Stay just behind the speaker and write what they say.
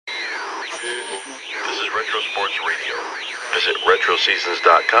This is Retro Sports Radio. Visit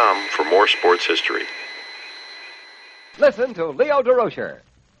RetroSeasons.com for more sports history. Listen to Leo Durocher.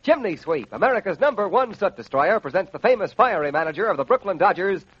 Chimney Sweep, America's #1 soot destroyer, presents the famous fiery manager of the Brooklyn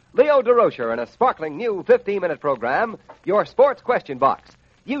Dodgers, Leo Durocher, in a sparkling new 15-minute program, Your Sports Question Box.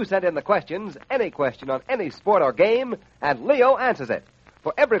 You send in the questions, any question on any sport or game, and Leo answers it.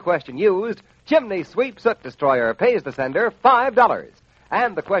 For every question used, Chimney Sweep Soot Destroyer pays the sender $5.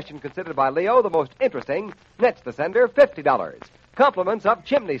 And the question considered by Leo the most interesting nets the sender $50. Compliments of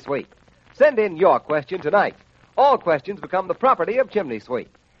Chimney Sweep. Send in your question tonight. All questions become the property of Chimney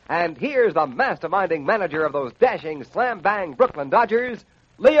Sweep. And here's the masterminding manager of those dashing, slam-bang Brooklyn Dodgers,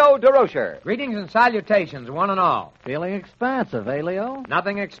 Leo Durocher. Greetings and salutations, one and all. Feeling expansive, eh, Leo?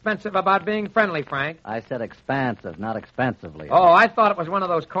 Nothing expensive about being friendly, Frank. I said expansive, not expensively. Oh, I thought it was one of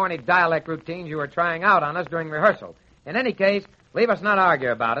those corny dialect routines you were trying out on us during rehearsal. In any case, leave us not argue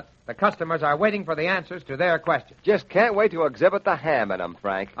about it. The customers are waiting for the answers to their questions. Just can't wait to exhibit the ham in them,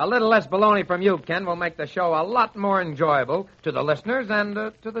 Frank. A little less baloney from you, Ken, will make the show a lot more enjoyable to the listeners and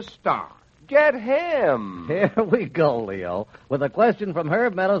to the star. Get him. Here we go, Leo, with a question from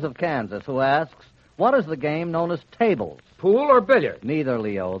Herb Meadows of Kansas, who asks, what is the game known as tables? Pool or billiards? Neither,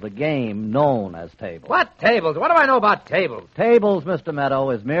 Leo. The game known as tables. What tables? What do I know about tables? Tables, Mr.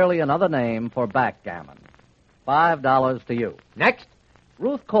 Meadow, is merely another name for backgammon. $5 to you. Next.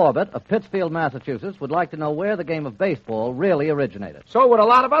 Ruth Corbett of Pittsfield, Massachusetts, would like to know where the game of baseball really originated. So would a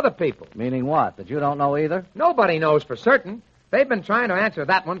lot of other people. Meaning what? That you don't know either? Nobody knows for certain. They've been trying to answer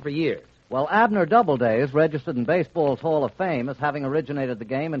that one for years. Well, Abner Doubleday is registered in Baseball's Hall of Fame as having originated the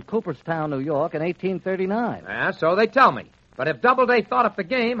game in Cooperstown, New York in 1839. Yeah, so they tell me. But if Doubleday thought up the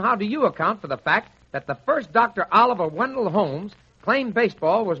game, how do you account for the fact that the first Dr. Oliver Wendell Holmes claimed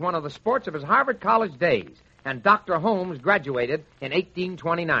baseball was one of the sports of his Harvard College days, and Dr. Holmes graduated in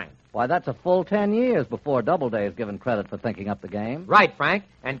 1829? Why, that's a full 10 years before Doubleday is given credit for thinking up the game. Right, Frank,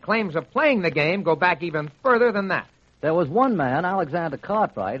 and claims of playing the game go back even further than that. There was one man, Alexander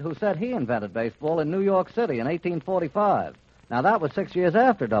Cartwright, who said he invented baseball in New York City in 1845. Now, that was 6 years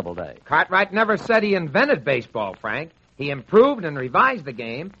after Doubleday. Cartwright never said he invented baseball, Frank. He improved and revised the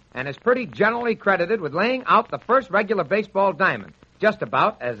game and is pretty generally credited with laying out the first regular baseball diamond, just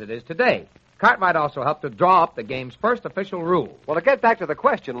about as it is today. Cartwright also helped to draw up the game's first official rule. Well, to get back to the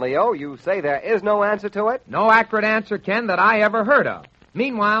question, Leo, you say there is no answer to it? No accurate answer, Ken, that I ever heard of.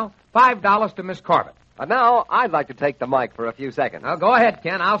 Meanwhile, $5 to Miss Corbett. And now, I'd like to take the mic for a few seconds. Now, go ahead,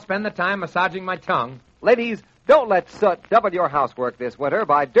 Ken. I'll spend the time massaging my tongue. Ladies, don't let soot double your housework this winter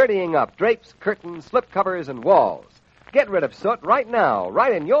by dirtying up drapes, curtains, slipcovers, and walls. Get rid of soot right now,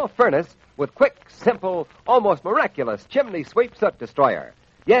 right in your furnace, with quick, simple, almost miraculous Chimney Sweep Soot Destroyer.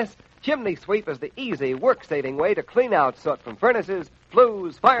 Yes, Chimney Sweep is the easy, work-saving way to clean out soot from furnaces,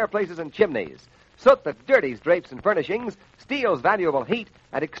 flues, fireplaces, and chimneys. Soot that dirties drapes and furnishings, steals valuable heat,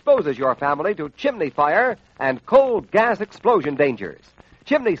 and exposes your family to chimney fire and cold gas explosion dangers.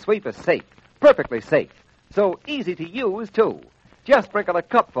 Chimney Sweep is safe, perfectly safe, so easy to use, too. Just sprinkle a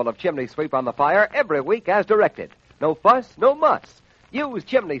cupful of Chimney Sweep on the fire every week as directed. No fuss, no muss. Use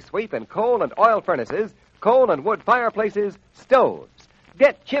Chimney Sweep in coal and oil furnaces, coal and wood fireplaces, stoves.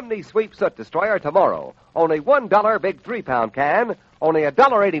 Get Chimney Sweep Soot Destroyer tomorrow. Only $1 big 3-pound can, only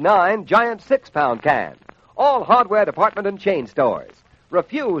 $1.89 giant 6-pound can. All hardware department and chain stores.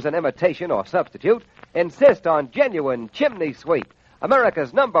 Refuse an imitation or substitute. Insist on genuine Chimney Sweep,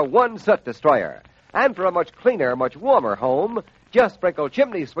 America's #1 soot destroyer. And for a much cleaner, much warmer home, just sprinkle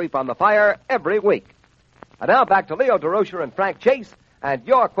Chimney Sweep on the fire every week. And now back to Leo Durocher and Frank Chase and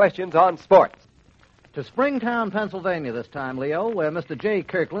your questions on sports. To Springtown, Pennsylvania this time, Leo, where Mr. J.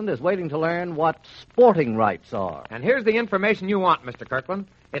 Kirkland is waiting to learn what sporting rights are. And here's the information you want, Mr. Kirkland.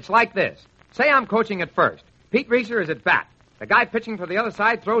 It's like this. Say I'm coaching at first. Pete Reeser is at bat. The guy pitching for the other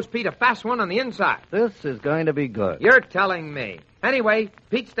side throws Pete a fast one on the inside. This is going to be good. You're telling me. Anyway,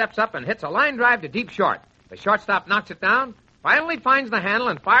 Pete steps up and hits a line drive to deep short. The shortstop knocks it down, finally finds the handle,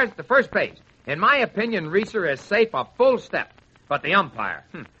 and fires it to first base. In my opinion, Reeser is safe a full step. But the umpire,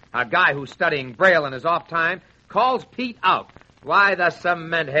 a guy who's studying Braille in his off time, calls Pete out. Why, the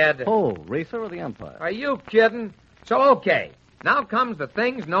cement head. Oh, Reeser or the umpire? Are you kidding? So, okay. Now comes the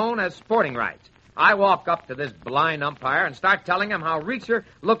things known as sporting rights. I walk up to this blind umpire and start telling him how Reeser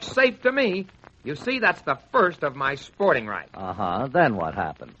looks safe to me. You see, that's the first of my sporting rights. Uh-huh. Then what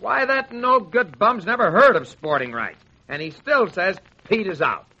happens? Why, that no-good bum's never heard of sporting rights. And he still says Pete is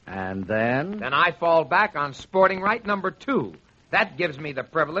out. And then? Then I fall back on sporting right number 2. That gives me the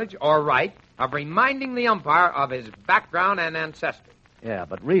privilege, or right, of reminding the umpire of his background and ancestry. Yeah,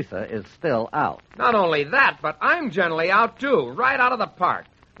 but Reeser is still out. Not only that, but I'm generally out, too, right out of the park.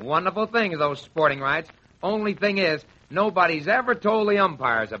 Wonderful things, those sporting rights. Only thing is, nobody's ever told the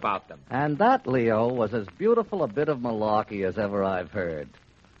umpires about them. And that, Leo, was as beautiful a bit of malarkey as ever I've heard.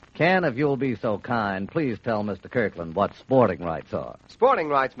 Ken, if you'll be so kind, please tell Mr. Kirkland what sporting rights are. Sporting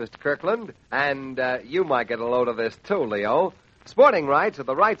rights, Mr. Kirkland, and you might get a load of this too, Leo. Sporting rights are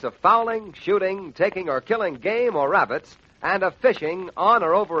the rights of fouling, shooting, taking or killing game or rabbits, and of fishing on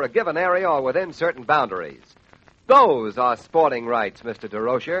or over a given area or within certain boundaries. Those are sporting rights, Mr.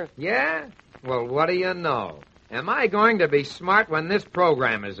 Durocher. Yeah? Well, what do you know? Am I going to be smart when this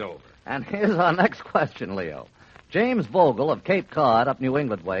program is over? And here's our next question, Leo. James Vogel of Cape Cod, up New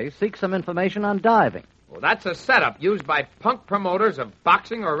England way, seeks some information on diving. Well, that's a setup used by punk promoters of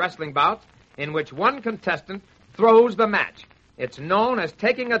boxing or wrestling bouts in which one contestant throws the match. It's known as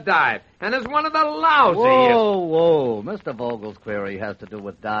taking a dive, and is one of the lousiest... Whoa. Mr. Vogel's query has to do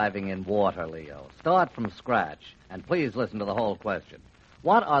with diving in water, Leo. Start from scratch, and please listen to the whole question.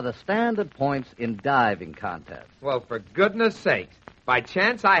 What are the standard points in diving contests? Well, for goodness sakes, by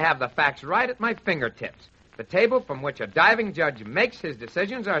chance I have the facts right at my fingertips. The table from which a diving judge makes his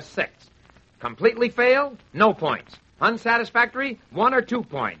decisions are 6. Completely failed, no points. Unsatisfactory, 1 or 2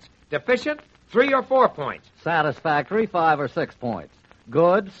 points. Deficient, 3 or 4 points. Satisfactory, 5 or 6 points.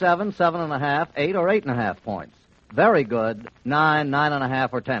 Good, 7, 7.5, 8 or 8.5 points. Very good, 9, 9.5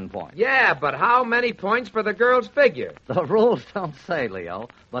 or 10 points. Yeah, but how many points for the girl's figure? The rules don't say, Leo,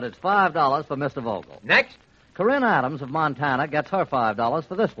 but it's $5 for Mr. Vogel. Next. Corinne Adams of Montana gets her $5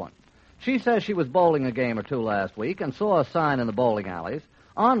 for this one. She says she was bowling a game or two last week and saw a sign in the bowling alleys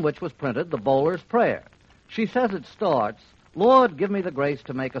on which was printed the bowler's prayer. She says it starts, Lord, give me the grace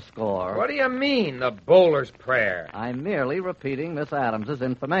to make a score. What do you mean, the bowler's prayer? I'm merely repeating Miss Adams's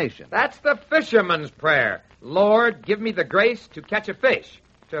information. That's the fisherman's prayer. Lord, give me the grace to catch a fish,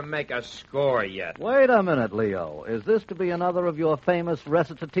 to make a score yet. Wait a minute, Leo. Is this to be another of your famous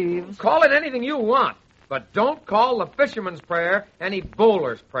recitatives? Call it anything you want, but don't call the fisherman's prayer any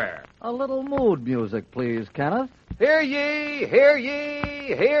bowler's prayer. A little mood music, please, Kenneth. Hear ye, hear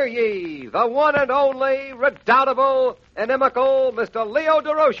ye, hear ye. The one and only, redoubtable, inimical Mr. Leo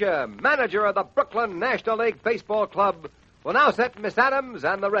Durocher, manager of the Brooklyn National League Baseball Club, will now set Miss Adams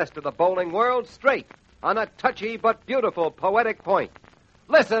and the rest of the bowling world straight on a touchy but beautiful poetic point.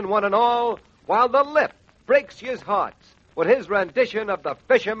 Listen, one and all, while the lip breaks his hearts with his rendition of the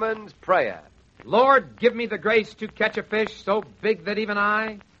fisherman's prayer. Lord, give me the grace to catch a fish so big that even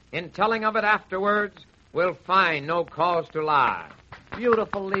I, in telling of it afterwards, will find no cause to lie.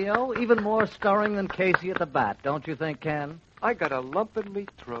 Beautiful, Leo. Even more stirring than Casey at the bat, don't you think, Ken? I got a lump in me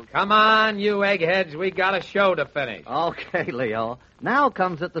throat. Come on, you eggheads. We got a show to finish. Okay, Leo. Now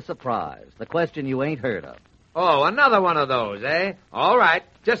comes at the surprise, the question you ain't heard of. Oh, another one of those, eh? All right.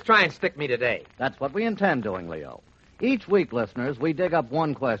 Just try and stick me today. That's what we intend doing, Leo. Each week, listeners, we dig up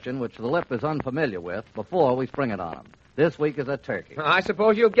one question which the lip is unfamiliar with before we spring it on them. This week is a turkey. I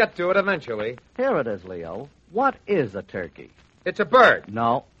suppose you'll get to it eventually. Here it is, Leo. What is a turkey? It's a bird.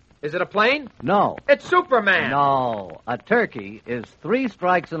 No. Is it a plane? No. It's Superman. No. A turkey is 3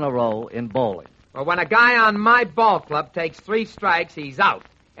 strikes in a row in bowling. Well, when a guy on my ball club takes 3 strikes, he's out.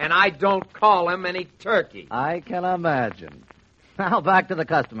 And I don't call him any turkey. I can imagine. Now back to the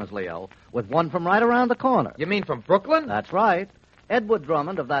customers, Leo, with one from right around the corner. You mean from Brooklyn? That's right. Edward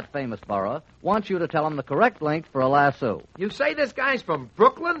Drummond of that famous borough wants you to tell him the correct length for a lasso. You say this guy's from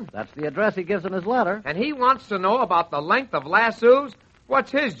Brooklyn? That's the address he gives in his letter. And he wants to know about the length of lassos? What's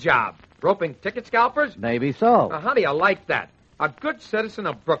his job? Roping ticket scalpers? Maybe so. Now, how do you like that? A good citizen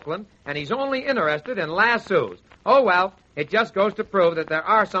of Brooklyn, and he's only interested in lassos. Oh, well, it just goes to prove that there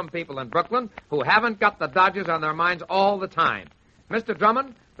are some people in Brooklyn who haven't got the Dodgers on their minds all the time. Mr.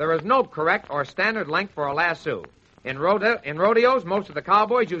 Drummond, there is no correct or standard length for a lasso. In rodeos, most of the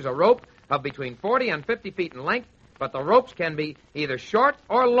cowboys use a rope of between 40 and 50 feet in length, but the ropes can be either short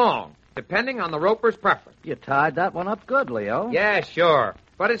or long, depending on the roper's preference. You tied that one up good, Leo. Yeah, sure.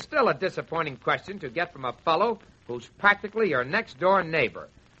 But it's still a disappointing question to get from a fellow who's practically your next-door neighbor.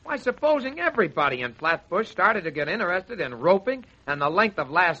 Why, supposing everybody in Flatbush started to get interested in roping and the length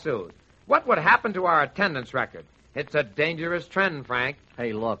of lassos, what would happen to our attendance record? It's a dangerous trend, Frank.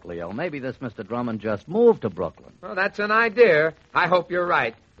 Hey, look, Leo, maybe this Mr. Drummond just moved to Brooklyn. Well, that's an idea. I hope you're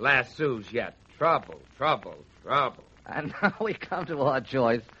right. Lassos yet. Trouble, trouble, trouble. And now we come to our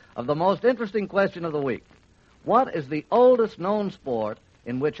choice of the most interesting question of the week. What is the oldest known sport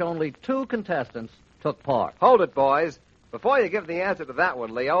in which only 2 contestants took part? Hold it, boys. Before you give the answer to that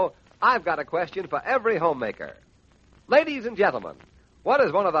one, Leo, I've got a question for every homemaker. Ladies and gentlemen, what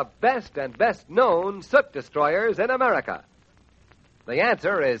is one of the best and best-known soot destroyers in America? The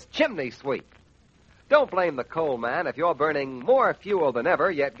answer is chimney sweep. Don't blame the coal man if you're burning more fuel than ever,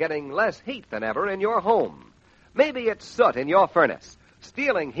 yet getting less heat than ever in your home. Maybe it's soot in your furnace,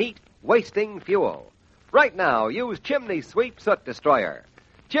 stealing heat, wasting fuel. Right now, use Chimney Sweep Soot Destroyer.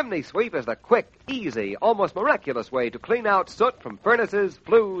 Chimney Sweep is the quick, easy, almost miraculous way to clean out soot from furnaces,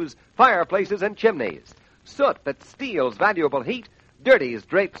 flues, fireplaces, and chimneys. Soot that steals valuable heat, dirties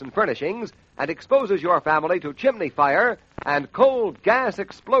drapes and furnishings, and exposes your family to chimney fire and cold gas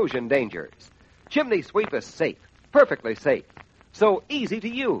explosion dangers. Chimney Sweep is safe, perfectly safe, so easy to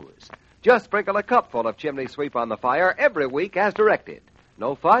use. Just sprinkle a cupful of Chimney Sweep on the fire every week as directed.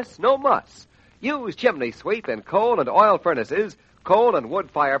 No fuss, no muss. Use Chimney Sweep in coal and oil furnaces, coal and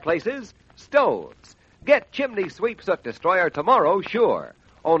wood fireplaces, stoves. Get Chimney Sweep Soot Destroyer tomorrow, sure.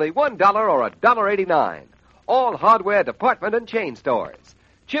 Only $1 or $1.89. All hardware department and chain stores.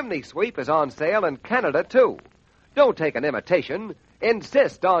 Chimney Sweep is on sale in Canada, too. Don't take an imitation.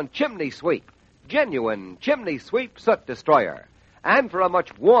 Insist on Chimney Sweep. Genuine Chimney Sweep Soot Destroyer. And for a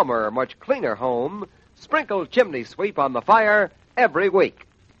much warmer, much cleaner home, sprinkle Chimney Sweep on the fire every week.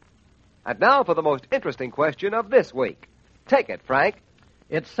 And now for the most interesting question of this week. Take it, Frank.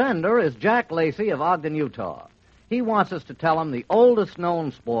 Its sender is Jack Lacey of Ogden, Utah. He wants us to tell him the oldest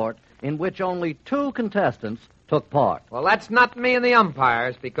known sport in which only 2 contestants took part. Well, that's not me and the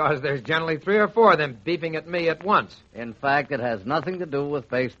umpires, because there's generally 3 or 4 of them beeping at me at once. In fact, it has nothing to do with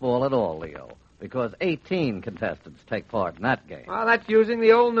baseball at all, Leo, because 18 contestants take part in that game. Well, that's using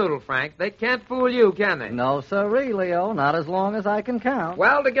the old noodle, Frank. They can't fool you, can they? No, sirree, Leo, not as long as I can count.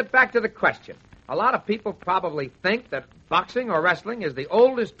 Well, to get back to the question, a lot of people probably think that boxing or wrestling is the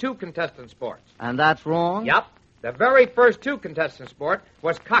oldest 2-contestant sports. And that's wrong? Yup. The very first 2-contestant sport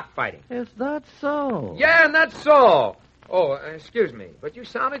was cockfighting. Is that so? Yeah, and that's so. Oh, excuse me, but you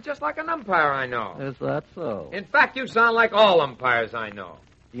sounded just like an umpire I know. Is that so? In fact, you sound like all umpires I know.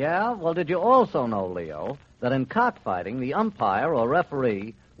 Yeah? Well, did you also know, Leo, that in cockfighting, the umpire or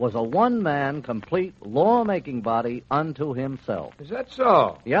referee was a one-man, complete, law-making body unto himself? Is that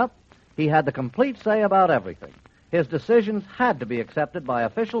so? Yep. He had the complete say about everything. His decisions had to be accepted by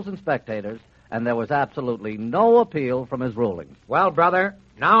officials and spectators, and there was absolutely no appeal from his rulings. Well, brother,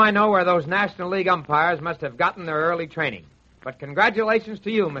 now I know where those National League umpires must have gotten their early training. But congratulations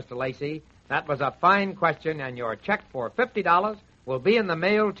to you, Mr. Lacey. That was a fine question, and your check for $50 will be in the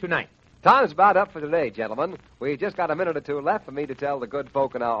mail tonight. Time's about up for today, gentlemen. We've just got a minute or 2 left for me to tell the good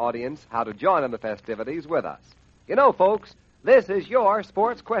folk in our audience how to join in the festivities with us. You know, folks, this is your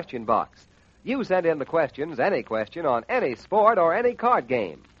sports question box. You send in the questions, any question, on any sport or any card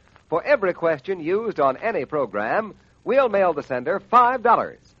game. For every question used on any program, we'll mail the sender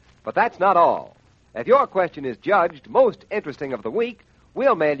 $5. But that's not all. If your question is judged most interesting of the week,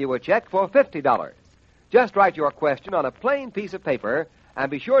 we'll mail you a check for $50. Just write your question on a plain piece of paper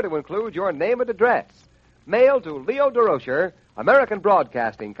and be sure to include your name and address. Mail to Leo Durocher, American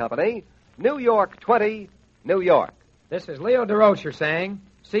Broadcasting Company, New York 20, New York. This is Leo Durocher saying,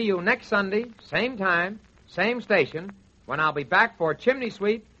 see you next Sunday, same time, same station, when I'll be back for Chimney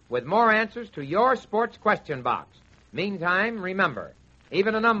Sweep with more answers to your sports question box. Meantime, remember,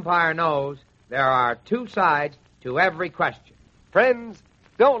 even an umpire knows there are 2 sides to every question. Friends,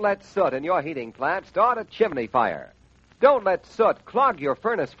 don't let soot in your heating plant start a chimney fire. Don't let soot clog your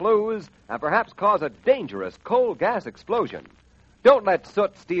furnace flues and perhaps cause a dangerous coal gas explosion. Don't let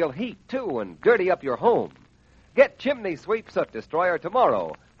soot steal heat, too, and dirty up your home. Get Chimney Sweep Soot Destroyer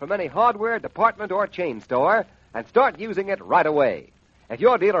tomorrow from any hardware, department, or chain store and start using it right away. If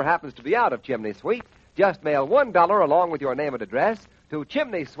your dealer happens to be out of Chimney Sweep, just mail $1 along with your name and address to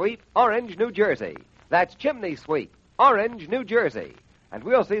Chimney Sweep, Orange, New Jersey. That's Chimney Sweep, Orange, New Jersey. And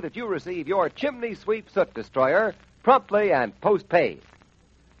we'll see that you receive your Chimney Sweep Soot Destroyer promptly and post-paid.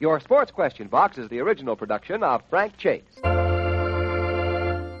 Your sports question box is the original production of Frank Chase.